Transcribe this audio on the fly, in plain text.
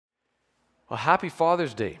Well, happy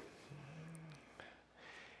Father's Day.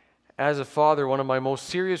 As a father, one of my most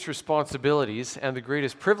serious responsibilities and the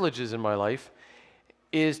greatest privileges in my life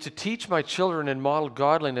is to teach my children and model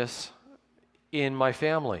godliness in my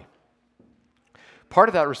family. Part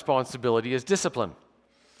of that responsibility is discipline.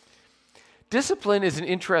 Discipline is an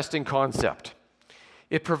interesting concept.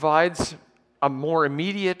 It provides a more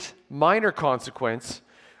immediate, minor consequence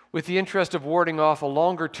with the interest of warding off a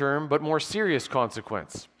longer term but more serious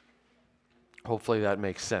consequence. Hopefully that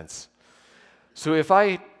makes sense. So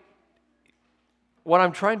what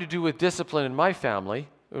I'm trying to do with discipline in my family,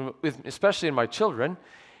 especially in my children,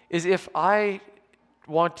 is if I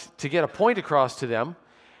want to get a point across to them,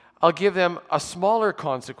 I'll give them a smaller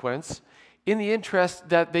consequence in the interest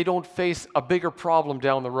that they don't face a bigger problem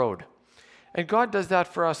down the road. And God does that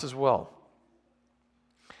for us as well.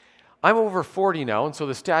 I'm over 40 now, and so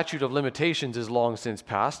the statute of limitations is long since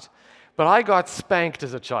passed, but I got spanked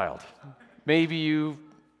as a child. Maybe you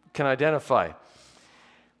can identify.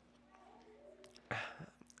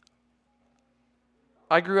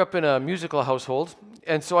 I grew up in a musical household,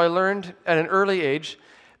 and so I learned at an early age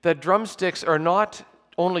that drumsticks are not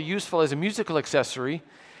only useful as a musical accessory,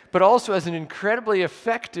 but also as an incredibly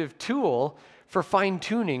effective tool for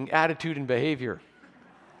fine-tuning attitude and behavior.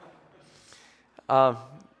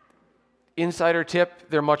 Insider tip,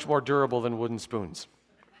 they're much more durable than wooden spoons.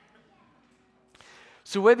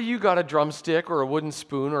 So whether you got a drumstick or a wooden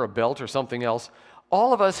spoon or a belt or something else,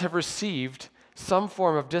 all of us have received some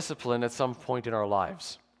form of discipline at some point in our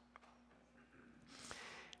lives.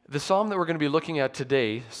 The psalm that we're going to be looking at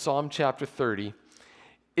today, Psalm chapter 30,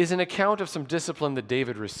 is an account of some discipline that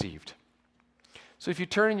David received. So if you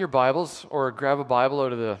turn in your Bibles or grab a Bible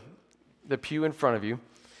out of the pew in front of you,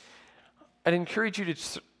 I'd encourage you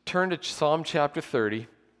to turn to Psalm chapter 30.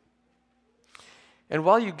 And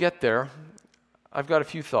while you get there, I've got a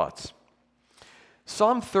few thoughts.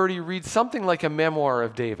 Psalm 30 reads something like a memoir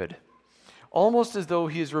of David, almost as though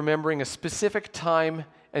he is remembering a specific time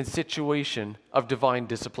and situation of divine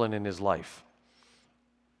discipline in his life.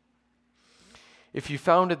 If you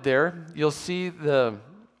found it there, you'll see the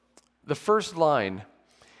first line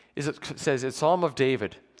says, it's Psalm of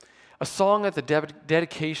David, a song at the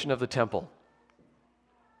dedication of the temple.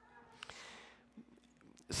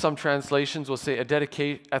 Some translations will say at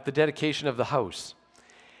the dedication of the house.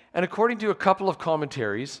 And according to a couple of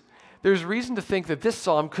commentaries, there's reason to think that this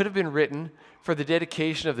psalm could have been written for the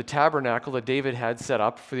dedication of the tabernacle that David had set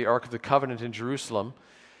up for the Ark of the Covenant in Jerusalem.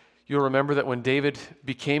 You'll remember that when David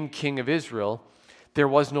became king of Israel, there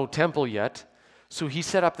was no temple yet, so he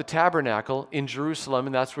set up the tabernacle in Jerusalem,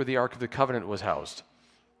 and that's where the Ark of the Covenant was housed.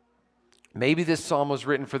 Maybe this psalm was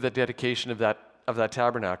written for the dedication of that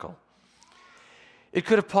tabernacle. It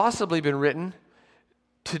could have possibly been written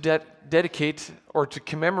to dedicate or to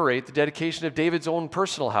commemorate the dedication of David's own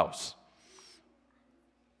personal house.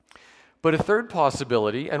 But a third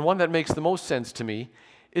possibility, and one that makes the most sense to me,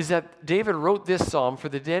 is that David wrote this psalm for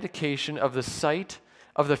the dedication of the site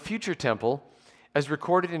of the future temple as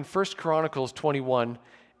recorded in 1 Chronicles 21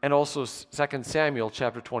 and also 2 Samuel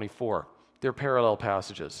chapter 24. They're parallel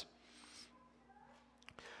passages.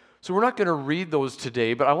 So we're not going to read those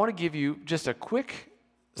today, but I want to give you just a quick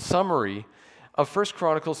summary of 1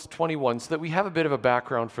 Chronicles 21 so that we have a bit of a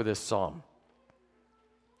background for this psalm.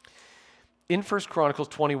 In 1 Chronicles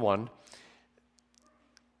 21,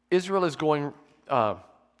 Israel is going,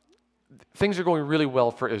 things are going really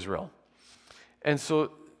well for Israel. And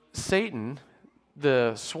so Satan,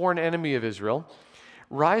 the sworn enemy of Israel,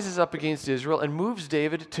 rises up against Israel and moves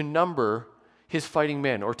David to number his fighting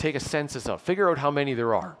men or take a census of, figure out how many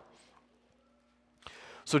there are.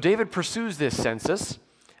 So David pursues this census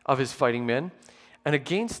of his fighting men, and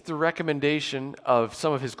against the recommendation of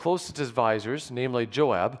some of his closest advisors, namely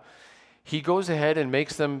Joab, he goes ahead and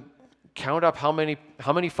makes them count up how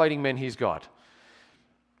many fighting men he's got.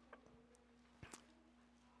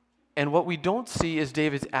 And what we don't see is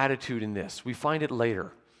David's attitude in this. We find it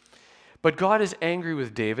later. But God is angry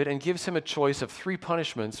with David and gives him a choice of 3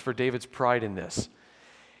 punishments for David's pride in this.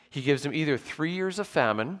 He gives him either 3 years of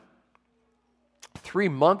famine, 3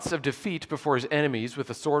 months of defeat before his enemies with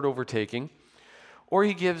a sword overtaking, or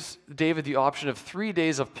he gives David the option of 3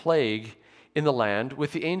 days of plague in the land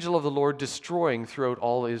with the angel of the Lord destroying throughout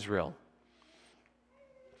all Israel.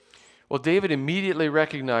 Well, David immediately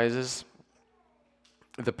recognizes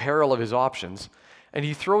the peril of his options, and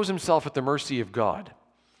he throws himself at the mercy of God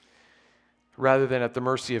rather than at the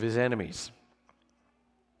mercy of his enemies.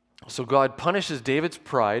 So God punishes David's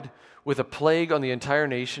pride with a plague on the entire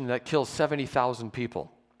nation that kills 70,000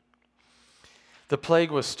 people. The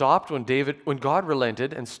plague was stopped when God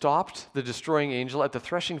relented and stopped the destroying angel at the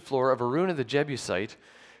threshing floor of Araunah the Jebusite,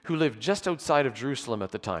 who lived just outside of Jerusalem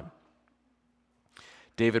at the time.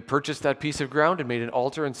 David purchased that piece of ground and made an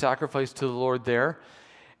altar and sacrificed to the Lord there.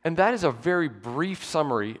 And that is a very brief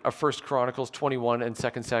summary of 1 Chronicles 21 and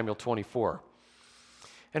 2 Samuel 24.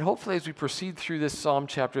 And hopefully as we proceed through this Psalm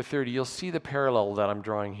chapter 30, you'll see the parallel that I'm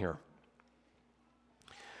drawing here.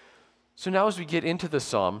 So now as we get into the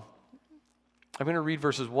Psalm, I'm going to read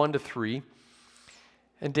verses 1 to 3.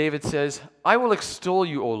 And David says, "I will extol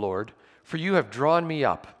you, O Lord, for you have drawn me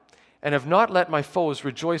up, and have not let my foes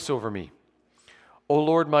rejoice over me. O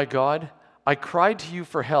Lord my God, I cried to you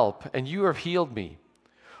for help, and you have healed me.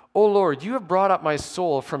 O Lord, you have brought up my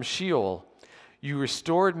soul from Sheol. You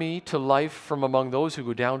restored me to life from among those who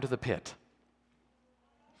go down to the pit."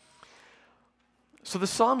 So the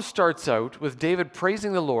psalm starts out with David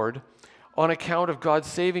praising the Lord on account of God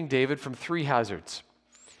saving David from three hazards: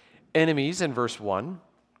 enemies in verse 1,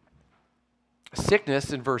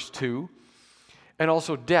 sickness in verse 2, and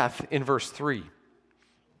also death in verse 3.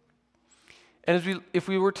 And if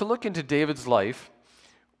we were to look into David's life,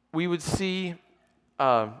 we would see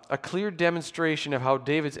a clear demonstration of how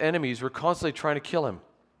David's enemies were constantly trying to kill him.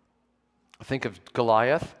 Think of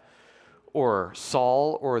Goliath or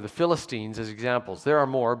Saul or the Philistines as examples. There are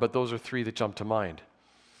more, but those are three that jump to mind.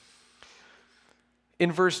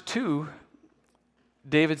 In verse 2,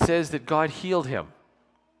 David says that God healed him.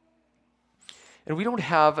 And we don't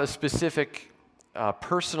have a specific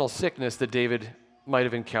personal sickness that David might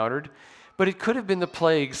have encountered, but it could have been the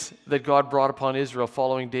plagues that God brought upon Israel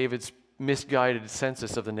following David's misguided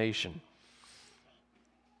census of the nation.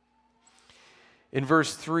 In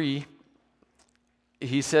verse 3,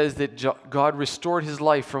 he says that God restored his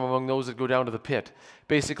life from among those that go down to the pit.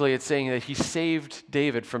 Basically, it's saying that he saved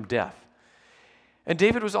David from death. And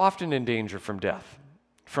David was often in danger from death.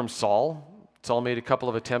 From Saul. Saul made a couple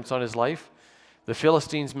of attempts on his life. The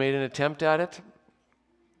Philistines made an attempt at it.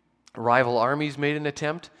 Rival armies made an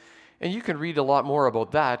attempt. And you can read a lot more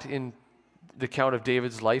about that in the account of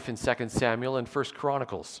David's life in 2 Samuel and 1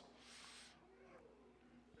 Chronicles.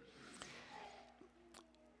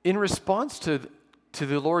 In response to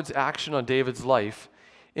the Lord's action on David's life,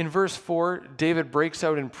 in verse 4, David breaks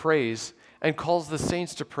out in praise and calls the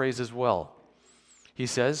saints to praise as well. He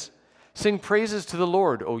says, "Sing praises to the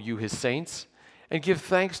Lord, O you his saints, and give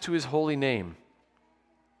thanks to his holy name."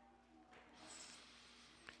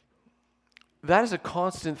 That is a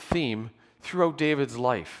constant theme throughout David's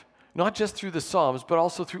life, not just through the Psalms, but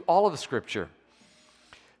also through all of the Scripture.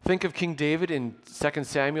 Think of King David in 2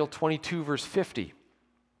 Samuel 22, verse 50.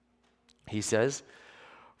 He says,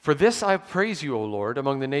 "For this I praise you, O Lord,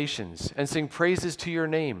 among the nations, and sing praises to your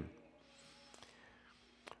name."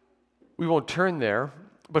 We won't turn there,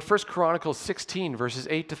 but 1 Chronicles 16, verses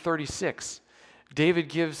 8 to 36, David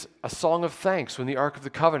gives a song of thanks when the Ark of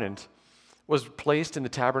the Covenant was placed in the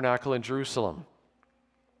tabernacle in Jerusalem.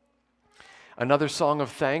 Another song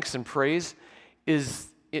of thanks and praise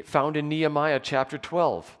is found in Nehemiah chapter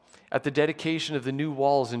 12 at the dedication of the new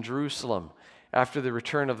walls in Jerusalem after the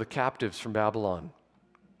return of the captives from Babylon.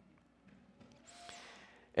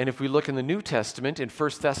 And if we look in the New Testament in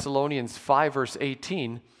 1 Thessalonians 5 verse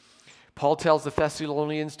 18, Paul tells the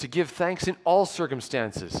Thessalonians to give thanks in all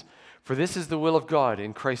circumstances, for this is the will of God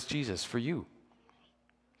in Christ Jesus for you.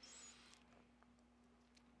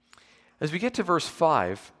 As we get to verse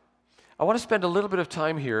 5, I want to spend a little bit of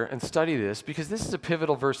time here and study this because this is a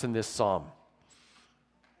pivotal verse in this psalm.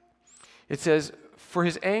 It says, "For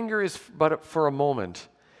his anger is but for a moment,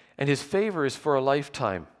 and his favor is for a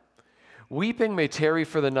lifetime. Weeping may tarry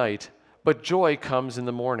for the night, but joy comes in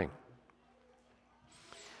the morning."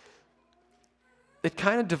 It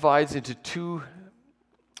kind of divides into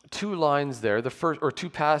two lines there, the first, or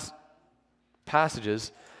two passages.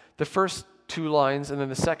 The first two lines and then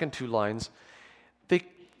the second two lines,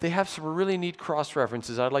 they have some really neat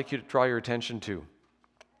cross-references I'd like you to draw your attention to.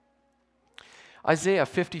 Isaiah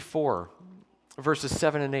 54, verses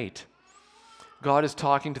 7 and 8. God is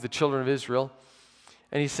talking to the children of Israel,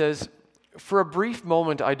 and he says, "For a brief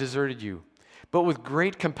moment I deserted you, but with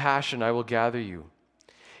great compassion I will gather you.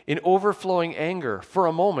 In overflowing anger, for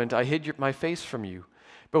a moment I hid my face from you,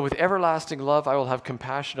 but with everlasting love I will have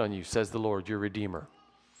compassion on you, says the Lord, your Redeemer."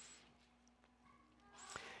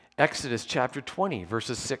 Exodus chapter 20,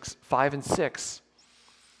 verses 5 and 6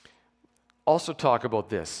 also talk about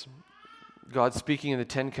this. God speaking in the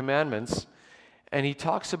Ten Commandments, and he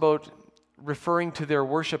talks about referring to their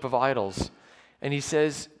worship of idols. And he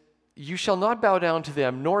says, "You shall not bow down to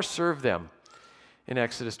them, nor serve them," in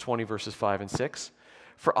Exodus 20, verses 5 and 6.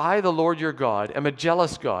 "For I, the Lord your God, am a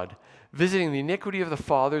jealous God, visiting the iniquity of the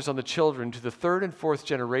fathers on the children to the third and fourth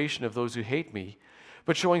generation of those who hate me,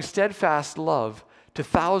 but showing steadfast love to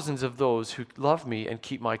thousands of those who love me and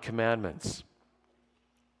keep my commandments.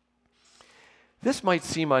 This might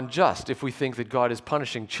seem unjust if we think that God is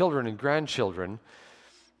punishing children and grandchildren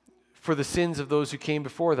for the sins of those who came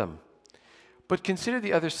before them. But consider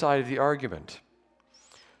the other side of the argument.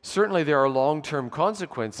 Certainly there are long-term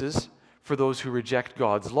consequences for those who reject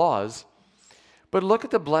God's laws, but look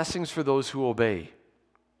at the blessings for those who obey.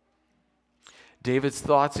 David's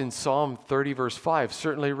thoughts in Psalm 30 verse 5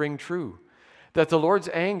 certainly ring true, that the Lord's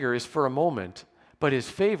anger is for a moment, but his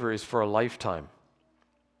favor is for a lifetime.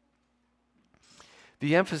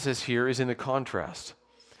 The emphasis here is in the contrast.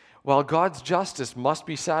 While God's justice must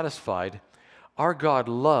be satisfied, our God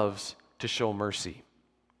loves to show mercy.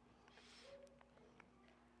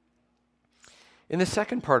 In the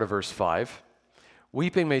second part of verse 5,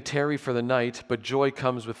 weeping may tarry for the night, but joy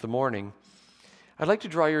comes with the morning. I'd like to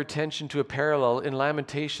draw your attention to a parallel in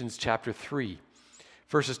Lamentations chapter 3,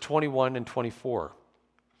 verses 21 and 24.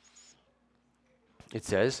 It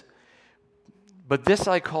says, "But this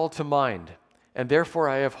I call to mind, and therefore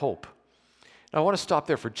I have hope." Now I want to stop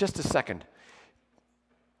there for just a second.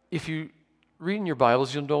 If you read in your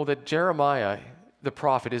Bibles, you'll know that Jeremiah, the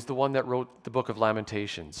prophet, is the one that wrote the book of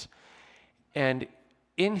Lamentations. And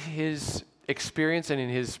in his experience and in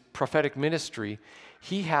his prophetic ministry,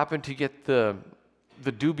 he happened to get the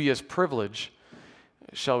dubious privilege,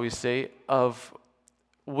 shall we say, of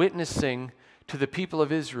witnessing to the people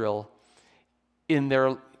of Israel in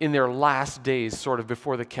their last days, sort of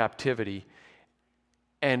before the captivity.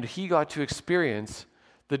 And he got to experience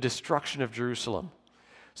the destruction of Jerusalem.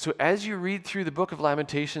 So as you read through the book of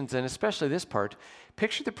Lamentations, and especially this part,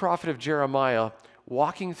 picture the prophet of Jeremiah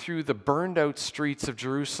walking through the burned out streets of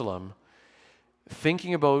Jerusalem,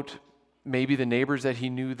 thinking about maybe the neighbors that he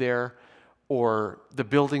knew there, or the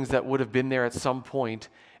buildings that would have been there at some point,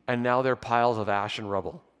 and now they're piles of ash and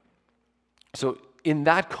rubble. So in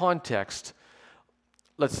that context,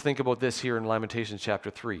 let's think about this here in Lamentations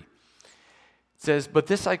chapter 3. It says, "But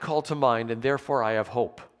this I call to mind, and therefore I have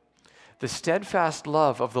hope. The steadfast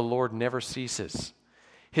love of the Lord never ceases.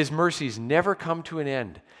 His mercies never come to an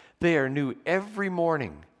end. They are new every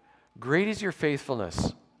morning. Great is your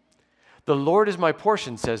faithfulness. The Lord is my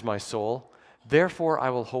portion, says my soul. Therefore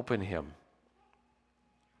I will hope in him."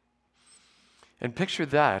 And picture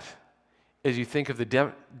that as you think of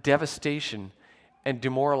the devastation and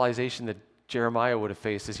demoralization that Jeremiah would have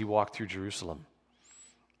faced as he walked through Jerusalem.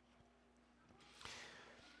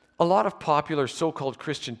 A lot of popular so-called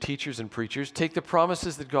Christian teachers and preachers take the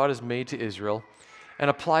promises that God has made to Israel and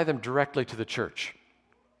apply them directly to the church.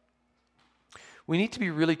 We need to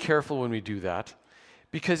be really careful when we do that,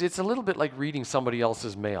 because it's a little bit like reading somebody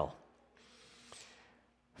else's mail.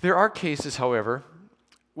 There are cases, however,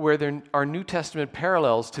 where there are New Testament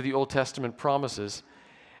parallels to the Old Testament promises,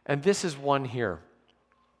 and this is one here,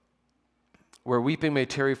 where weeping may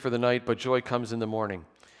tarry for the night, but joy comes in the morning.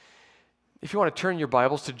 If you want to turn your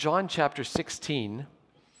Bibles to John chapter 16,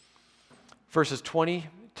 verses 20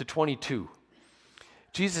 to 22.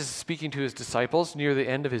 Jesus is speaking to his disciples near the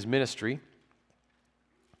end of his ministry,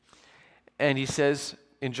 and he says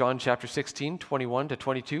in John chapter 16, 21 to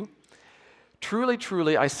 22, "Truly,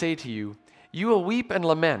 truly, I say to you, you will weep and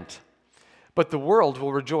lament, but the world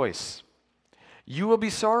will rejoice. You will be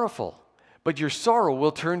sorrowful, but your sorrow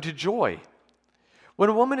will turn to joy. When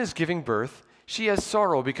a woman is giving birth, she has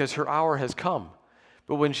sorrow because her hour has come.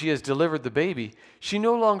 But when she has delivered the baby, she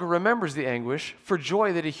no longer remembers the anguish for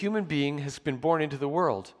joy that a human being has been born into the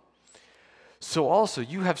world. So also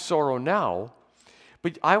you have sorrow now,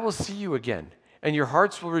 but I will see you again, and your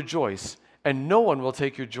hearts will rejoice, and no one will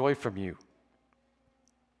take your joy from you."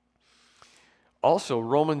 Also,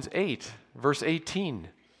 Romans 8, verse 18.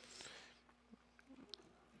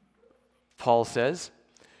 Paul says,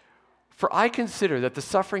 "For I consider that the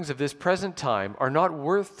sufferings of this present time are not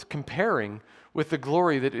worth comparing with the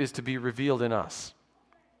glory that is to be revealed in us."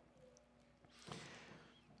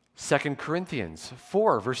 2 Corinthians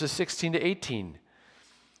 4, verses 16 to 18.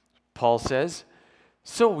 Paul says,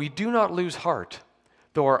 "So we do not lose heart.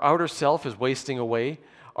 Though our outer self is wasting away,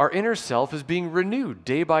 our inner self is being renewed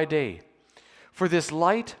day by day. For this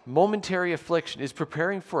light, momentary affliction is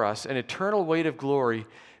preparing for us an eternal weight of glory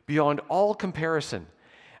beyond all comparison,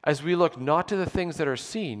 as we look not to the things that are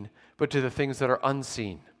seen, but to the things that are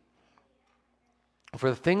unseen. For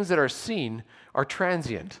the things that are seen are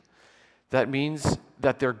transient." That means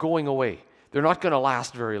that they're going away. They're not going to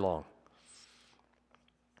last very long.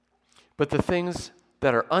 "But the things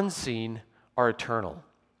that are unseen are eternal."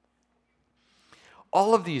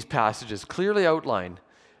 All of these passages clearly outline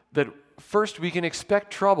that first we can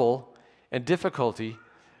expect trouble and difficulty,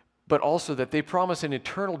 but also that they promise an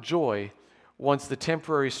eternal joy once the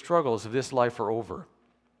temporary struggles of this life are over.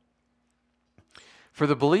 For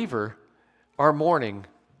the believer, our mourning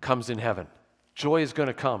comes in heaven. Joy is going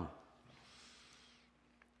to come.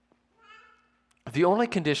 The only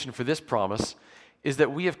condition for this promise is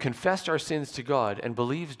that we have confessed our sins to God and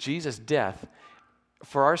believed Jesus' death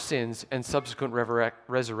for our sins and subsequent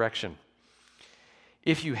resurrection.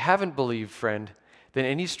 If you haven't believed, friend, then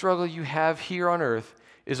any struggle you have here on earth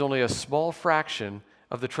is only a small fraction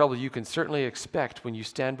of the trouble you can certainly expect when you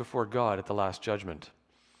stand before God at the last judgment.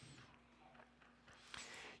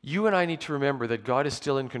 You and I need to remember that God is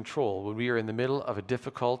still in control when we are in the middle of a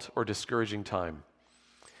difficult or discouraging time.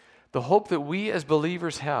 The hope that we as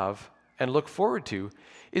believers have and look forward to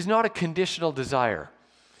is not a conditional desire,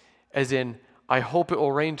 as in, I hope it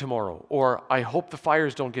will rain tomorrow, or I hope the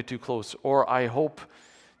fires don't get too close, or I hope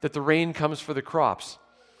that the rain comes for the crops.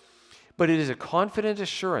 But it is a confident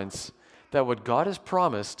assurance that what God has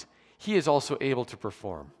promised, He is also able to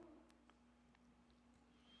perform.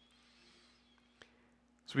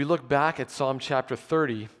 As we look back at Psalm chapter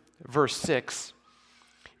 30, verse 6,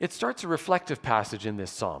 it starts a reflective passage in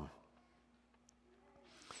this psalm.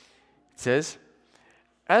 It says,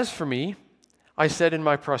 "As for me, I said in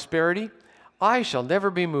my prosperity, I shall never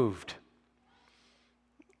be moved."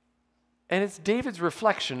 And it's David's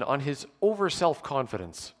reflection on his over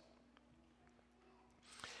self-confidence.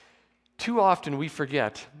 Too often we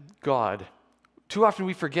forget God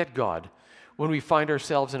when we find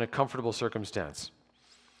ourselves in a comfortable circumstance.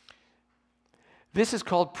 This is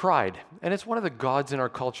called pride, and it's one of the gods in our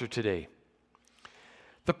culture today.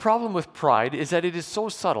 The problem with pride is that it is so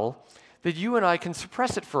subtle that you and I can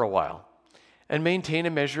suppress it for a while and maintain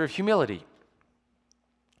a measure of humility,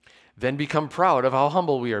 then become proud of how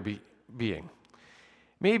humble we are being.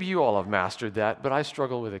 Maybe you all have mastered that, but I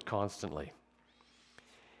struggle with it constantly.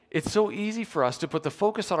 It's so easy for us to put the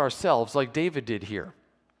focus on ourselves like David did here,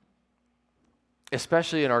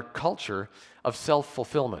 especially in our culture of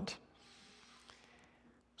self-fulfillment.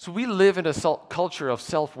 So we live in a culture of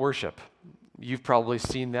self-worship. You've probably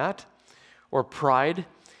seen that, or pride,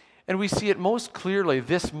 and we see it most clearly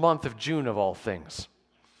this month of June of all things,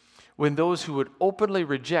 when those who would openly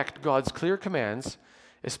reject God's clear commands,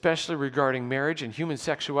 especially regarding marriage and human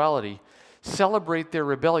sexuality, celebrate their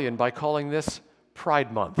rebellion by calling this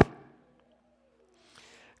Pride Month.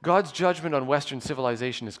 God's judgment on Western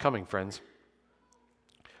civilization is coming, friends.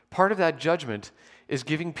 Part of that judgment is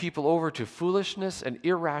giving people over to foolishness and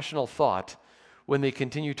irrational thought when they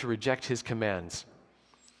continue to reject His commands.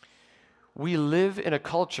 We live in a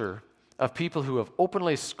culture of people who have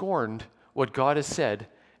openly scorned what God has said,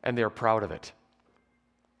 and they're proud of it.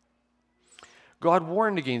 God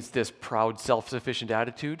warned against this proud, self-sufficient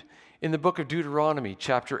attitude in the book of Deuteronomy,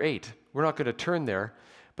 chapter 8. We're not going to turn there,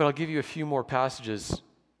 but I'll give you a few more passages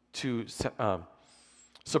to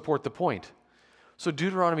support the point. So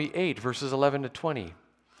Deuteronomy 8, verses 11 to 20.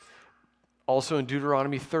 Also in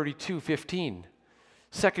Deuteronomy 32:15.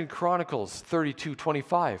 2 Chronicles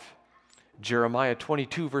 32:25. Jeremiah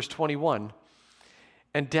 22, verse 21.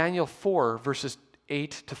 And Daniel 4, verses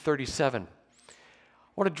 8 to 37. I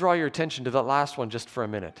want to draw your attention to that last one just for a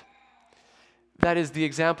minute. That is the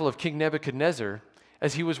example of King Nebuchadnezzar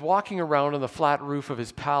as he was walking around on the flat roof of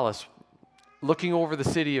his palace, looking over the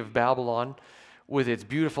city of Babylon with its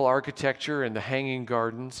beautiful architecture and the hanging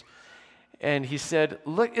gardens. And he said,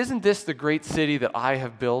 "Look, isn't this the great city that I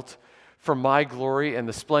have built for my glory and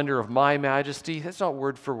the splendor of my majesty?" That's not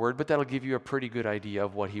word for word, but that'll give you a pretty good idea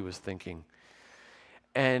of what he was thinking.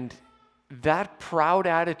 And that proud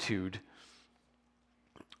attitude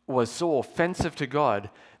was so offensive to God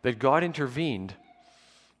that God intervened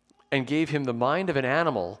and gave him the mind of an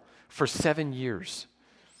animal for 7 years.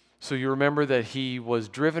 So you remember that he was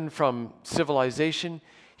driven from civilization.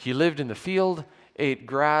 He lived in the field, ate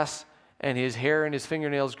grass, and his hair and his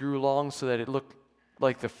fingernails grew long so that it looked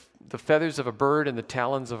like the feathers of a bird and the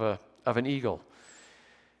talons of an eagle.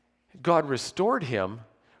 God restored him,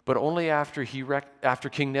 but only after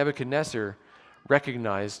King Nebuchadnezzar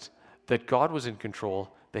recognized that God was in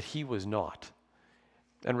control, that he was not,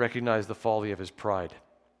 and recognized the folly of his pride.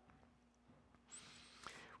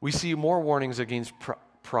 We see more warnings against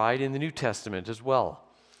pride in the New Testament as well,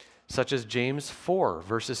 such as James 4,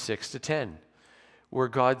 verses 6 to 10, where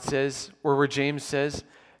James says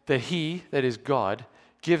that He, that is God,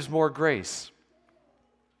 gives more grace.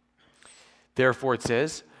 Therefore it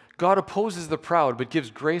says, God opposes the proud, but gives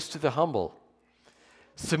grace to the humble.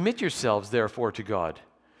 Submit yourselves, therefore, to God.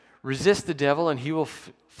 Resist the devil, and he will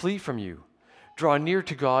flee from you. Draw near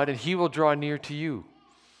to God, and he will draw near to you.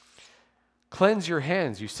 Cleanse your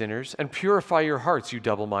hands, you sinners, and purify your hearts, you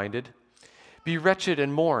double-minded. Be wretched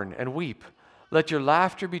and mourn and weep. Let your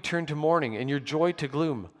laughter be turned to mourning and your joy to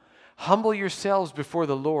gloom. Humble yourselves before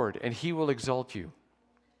the Lord, and he will exalt you.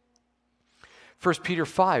 1 Peter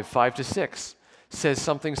 5:5-6 says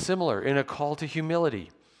something similar in a call to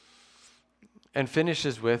humility, and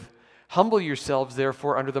finishes with, humble yourselves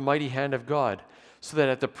therefore under the mighty hand of God, so that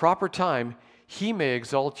at the proper time he may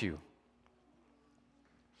exalt you.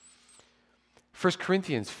 1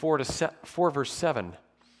 Corinthians 4 verse 7.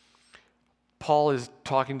 Paul is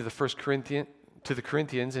talking to the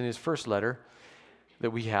Corinthians in his first letter that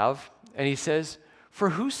we have, and he says,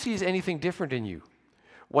 for who sees anything different in you?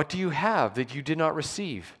 What do you have that you did not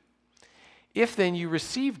receive? If then you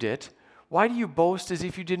received it, why do you boast as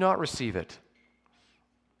if you did not receive it?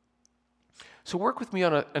 So work with me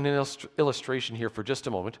on an illustration here for just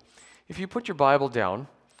a moment. If you put your Bible down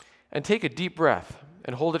and take a deep breath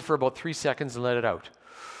and hold it for about 3 seconds and let it out.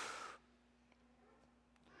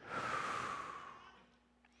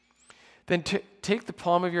 Then take the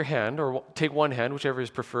palm of your hand, or take one hand, whichever is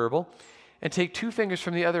preferable, and take 2 fingers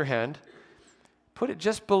from the other hand, put it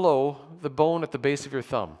just below the bone at the base of your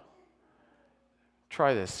thumb.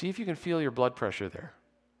 Try this. See if you can feel your blood pressure there.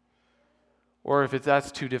 Or if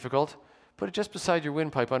that's too difficult, put it just beside your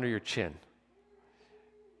windpipe under your chin.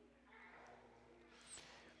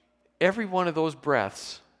 Every one of those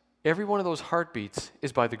breaths, every one of those heartbeats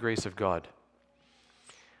is by the grace of God.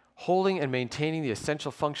 Holding and maintaining the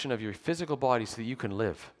essential function of your physical body so that you can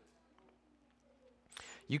live.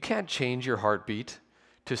 You can't change your heartbeat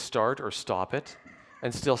to start or stop it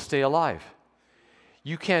and still stay alive.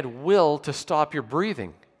 You can't will to stop your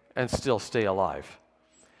breathing and still stay alive.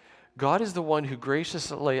 God is the one who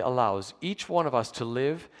graciously allows each one of us to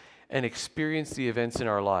live and experience the events in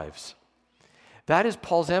our lives. That is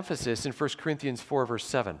Paul's emphasis in 1 Corinthians 4 verse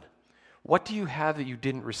 7. What do you have that you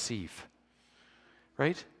didn't receive?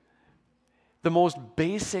 Right? The most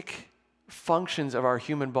basic functions of our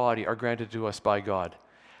human body are granted to us by God.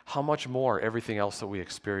 How much more everything else that we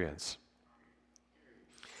experience?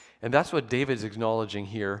 And that's what David's acknowledging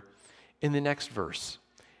here in the next verse,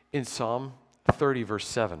 in Psalm 30 verse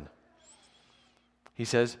 7. He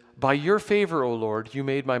says, by your favor, O Lord, you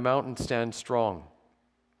made my mountain stand strong.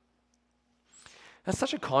 That's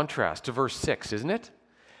such a contrast to verse 6, isn't it?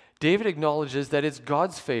 David acknowledges that it's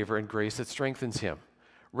God's favor and grace that strengthens him,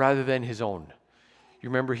 rather than his own. You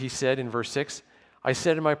remember he said in verse 6, I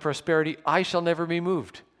said in my prosperity, I shall never be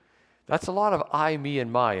moved. That's a lot of I, me,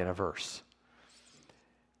 and my in a verse.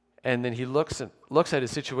 And then he looks at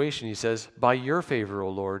his situation. He says, by your favor, O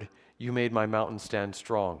Lord, you made my mountain stand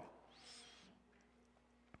strong.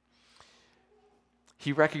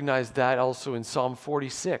 He recognized that also in Psalm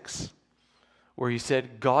 46, where he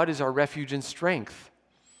said, God is our refuge and strength.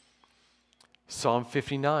 Psalm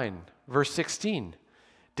 59, verse 16,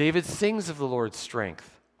 David sings of the Lord's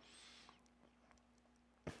strength.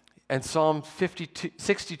 And Psalm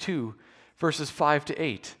 62, verses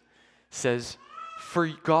 5-8 says, for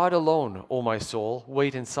God alone, O my soul,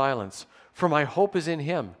 wait in silence, for my hope is in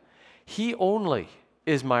him. He only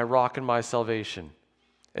is my rock and my salvation.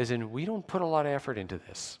 As in, we don't put a lot of effort into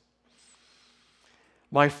this.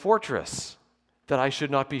 My fortress, that I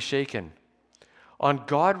should not be shaken. On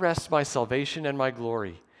God rests my salvation and my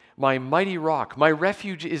glory. My mighty rock, my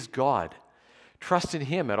refuge is God. Trust in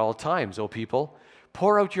him at all times, O people.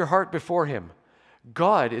 Pour out your heart before him.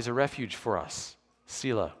 God is a refuge for us.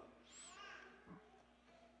 Selah.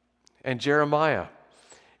 And Jeremiah,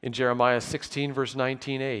 in Jeremiah 16, verse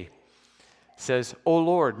 19a, says, O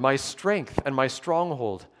Lord, my strength and my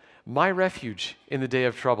stronghold, my refuge in the day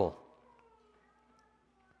of trouble.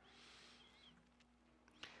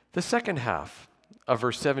 The second half of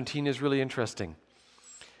verse 17 is really interesting.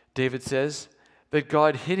 David says that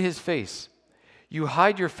God hid his face. You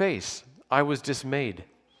hide your face. I was dismayed.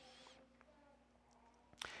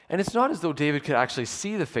 And it's not as though David could actually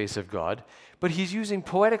see the face of God, but he's using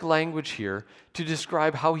poetic language here to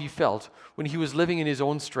describe how he felt when he was living in his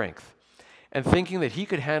own strength and thinking that he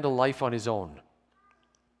could handle life on his own.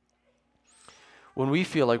 When we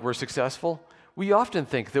feel like we're successful, we often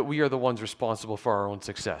think that we are the ones responsible for our own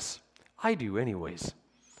success. I do anyways.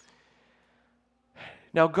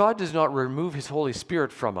 Now, God does not remove his Holy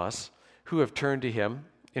Spirit from us who have turned to him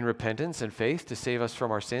in repentance and faith to save us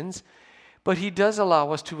from our sins, but he does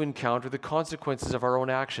allow us to encounter the consequences of our own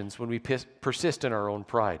actions when we persist in our own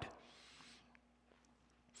pride.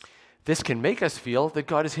 This can make us feel that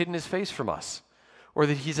God has hidden his face from us, or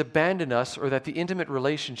that he's abandoned us, or that the intimate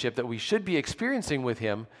relationship that we should be experiencing with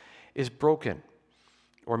him is broken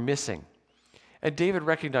or missing. And David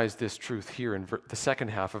recognized this truth here in the second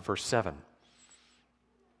half of verse 7.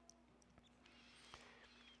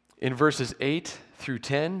 In verses 8 through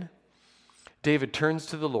 10, David turns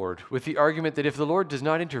to the Lord with the argument that if the Lord does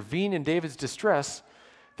not intervene in David's distress,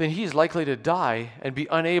 then he is likely to die and be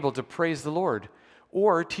unable to praise the Lord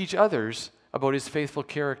or teach others about his faithful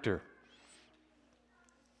character.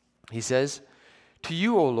 He says, "To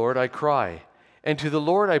you, O Lord, I cry, and to the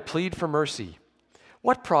Lord I plead for mercy.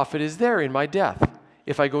 What profit is there in my death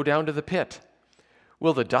if I go down to the pit?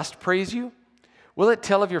 Will the dust praise you? Will it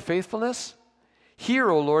tell of your faithfulness?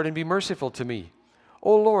 Hear, O Lord, and be merciful to me.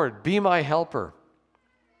 O Lord, be my helper."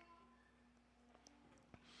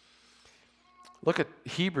 Look at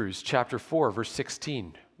Hebrews chapter 4, verse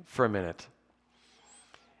 16 for a minute.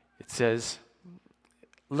 It says,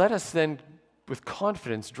 "Let us then with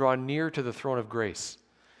confidence draw near to the throne of grace."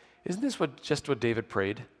 Isn't this just what David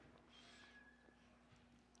prayed?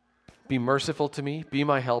 Be merciful to me, be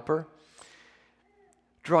my helper.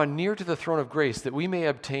 Draw near to the throne of grace that we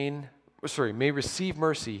may receive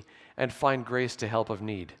mercy and find grace to help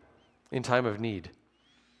in time of need.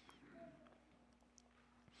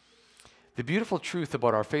 The beautiful truth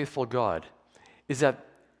about our faithful God is that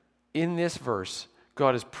in this verse,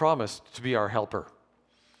 God has promised to be our helper.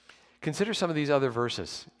 Consider some of these other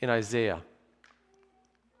verses in Isaiah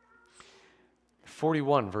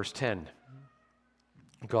 41, verse 10.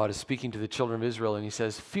 God is speaking to the children of Israel, and he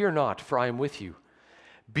says, "Fear not, for I am with you.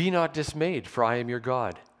 Be not dismayed, for I am your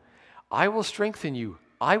God. I will strengthen you.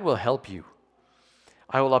 I will help you.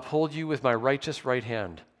 I will uphold you with my righteous right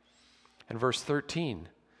hand." And verse 13,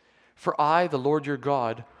 "For I, the Lord your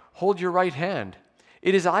God, hold your right hand.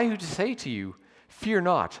 It is I who say to you, fear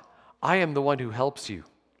not, I am the one who helps you."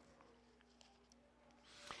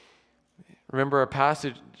 Remember a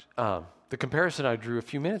passage, the comparison I drew a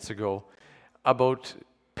few minutes ago about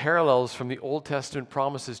parallels from the Old Testament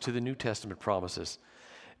promises to the New Testament promises.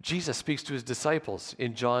 Jesus speaks to his disciples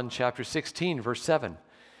in John chapter 16, verse 7,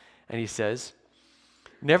 and he says,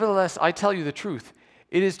 "Nevertheless, I tell you the truth,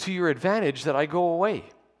 it is to your advantage that I go away."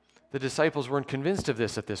 The disciples weren't convinced of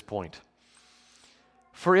this at this point.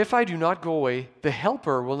 "For if I do not go away, the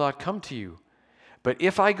Helper will not come to you. But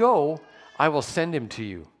if I go, I will send him to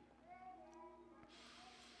you."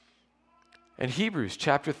 And Hebrews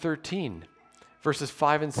chapter 13, verses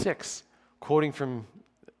 5 and 6, quoting from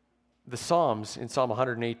the Psalms in Psalm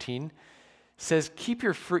 118, says, "Keep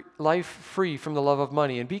your life free from the love of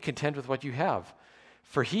money and be content with what you have.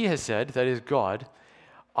 For he has said," that is God,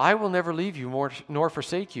 "I will never leave you nor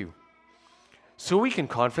forsake you." So we can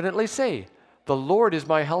confidently say, "The Lord is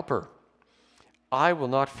my helper. I will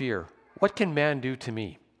not fear. What can man do to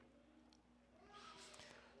me?"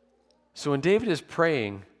 So when David is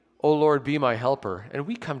praying, "O Lord, be my helper," and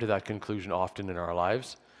we come to that conclusion often in our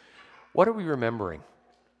lives, what are we remembering?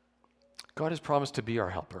 God has promised to be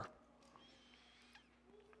our helper.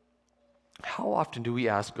 How often do we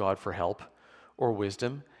ask God for help or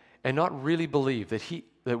wisdom and not really believe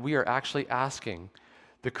that we are actually asking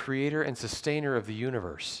the creator and sustainer of the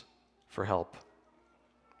universe for help?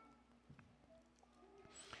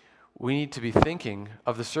 We need to be thinking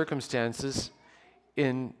of the circumstances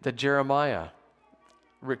that Jeremiah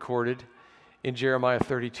recorded in Jeremiah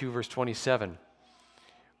 32, verse 27,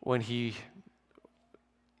 when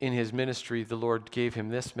in his ministry, the Lord gave him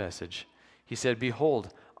this message. He said,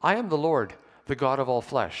 "Behold, I am the Lord, the God of all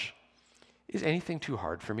flesh. Is anything too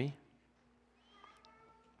hard for me?"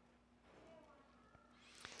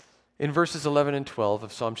 In verses 11 and 12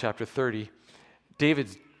 of Psalm chapter 30,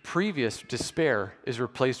 David's previous despair is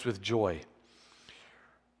replaced with joy.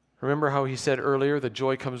 Remember how he said earlier that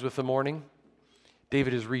joy comes with the morning?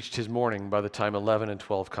 David has reached his morning by the time 11 and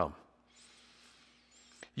 12 come.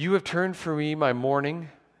 "You have turned for me my mourning,"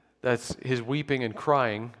 that's his weeping and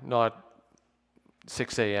crying, not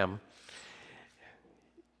 6 a.m.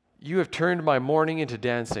 "You have turned my mourning into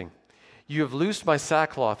dancing. You have loosed my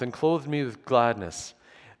sackcloth and clothed me with gladness,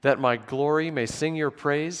 that my glory may sing your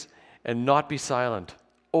praise and not be silent.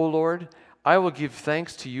 O Lord, I will give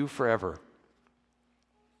thanks to you forever."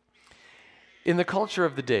 In the culture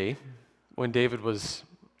of the day, when David was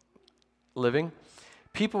living,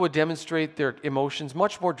 people would demonstrate their emotions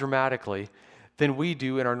much more dramatically than we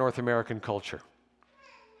do in our North American culture.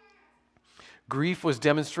 Grief was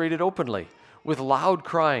demonstrated openly, with loud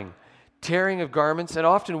crying, tearing of garments, and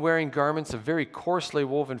often wearing garments of very coarsely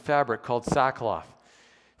woven fabric called sackcloth.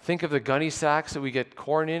 Think of the gunny sacks that we get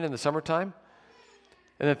corn in the summertime,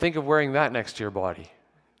 and then think of wearing that next to your body.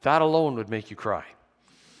 That alone would make you cry.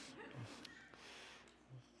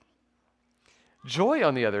 Joy,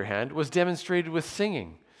 on the other hand, was demonstrated with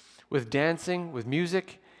singing, with dancing, with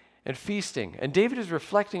music, and feasting. And David is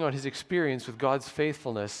reflecting on his experience with God's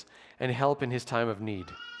faithfulness and help in his time of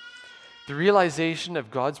need. The realization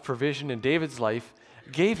of God's provision in David's life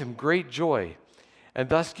gave him great joy and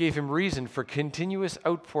thus gave him reason for continuous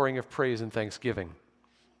outpouring of praise and thanksgiving.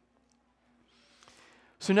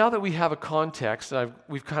 So now that we have a context, and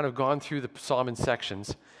we've kind of gone through the psalm in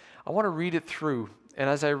sections, I want to read it through. And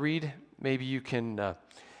as I read, maybe you can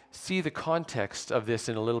see the context of this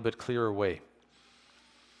in a little bit clearer way.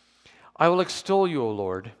 I will extol you, O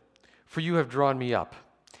Lord, for you have drawn me up,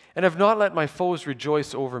 and have not let my foes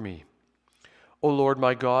rejoice over me. O Lord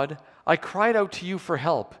my God, I cried out to you for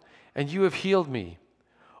help, and you have healed me.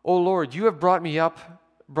 O Lord, you have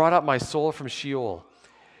brought up my soul from Sheol.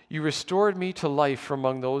 You restored me to life from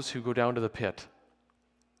among those who go down to the pit.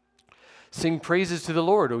 Sing praises to the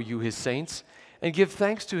Lord, O you his saints, and give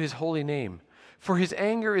thanks to his holy name. For his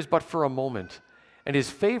anger is but for a moment, and his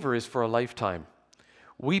favor is for a lifetime.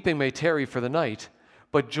 Weeping may tarry for the night,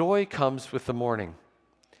 but joy comes with the morning.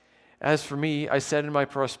 As for me, I said in my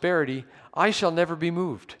prosperity, I shall never be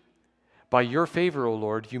moved. By your favor, O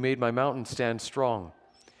Lord, you made my mountain stand strong.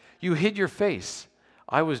 You hid your face.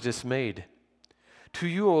 I was dismayed. To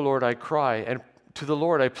you, O Lord, I cry, and to the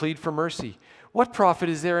Lord I plead for mercy. What profit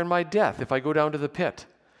is there in my death if I go down to the pit?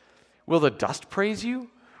 Will the dust praise you?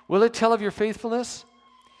 Will it tell of your faithfulness?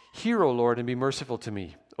 Hear, O Lord, and be merciful to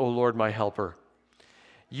me, O Lord, my helper.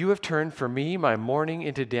 You have turned for me my mourning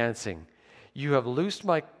into dancing. You have loosed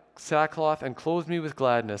my sackcloth and clothed me with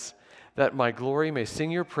gladness, that my glory may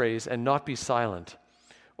sing your praise and not be silent.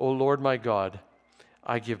 O Lord my God,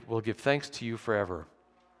 I will give thanks to you forever.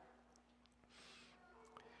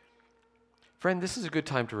 Friend, this is a good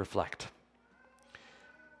time to reflect.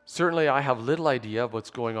 Certainly, I have little idea of what's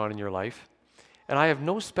going on in your life, and I have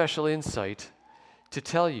no special insight to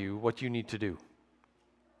tell you what you need to do.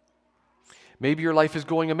 Maybe your life is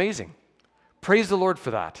going amazing. Praise the Lord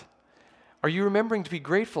for that. Are you remembering to be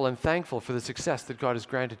grateful and thankful for the success that God has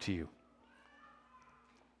granted to you?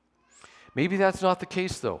 Maybe that's not the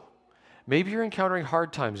case, though. Maybe you're encountering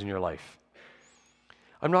hard times in your life.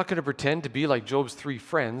 I'm not going to pretend to be like Job's 3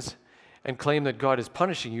 friends and claim that God is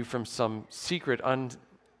punishing you from some secret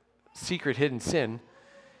hidden sin.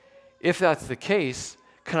 If that's the case,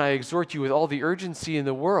 can I exhort you with all the urgency in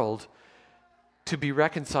the world to be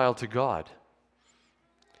reconciled to God?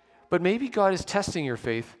 But maybe God is testing your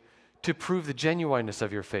faith to prove the genuineness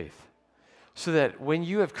of your faith, so that when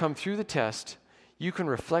you have come through the test, you can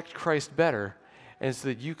reflect Christ better, and so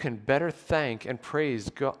that you can better thank and praise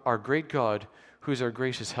God, our great God, who is our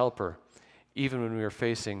gracious helper, even when we are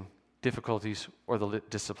facing difficulties or the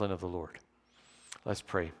discipline of the Lord. Let's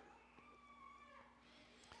pray.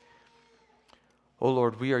 O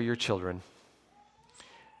Lord, we are your children.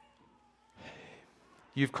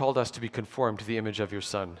 You've called us to be conformed to the image of your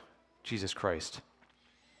Son, Jesus Christ.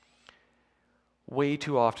 Way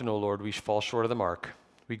too often, O Lord, we fall short of the mark.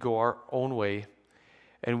 We go our own way,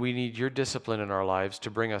 and we need your discipline in our lives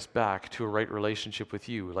to bring us back to a right relationship with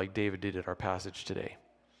you, like David did in our passage today.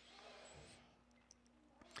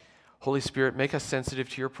 Holy Spirit, make us sensitive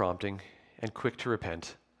to your prompting and quick to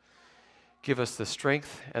repent. Give us the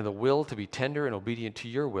strength and the will to be tender and obedient to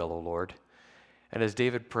your will, O Lord. And as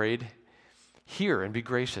David prayed, hear and be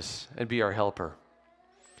gracious and be our helper.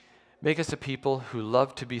 Make us a people who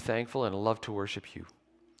love to be thankful and love to worship you.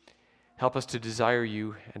 Help us to desire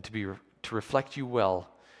you and to reflect you well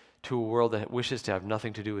to a world that wishes to have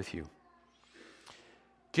nothing to do with you.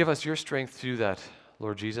 Give us your strength to do that,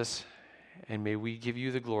 Lord Jesus, and may we give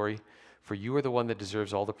you the glory, for you are the one that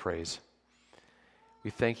deserves all the praise. We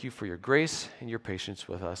thank you for your grace and your patience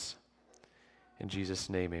with us. In Jesus'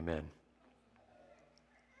 name, amen.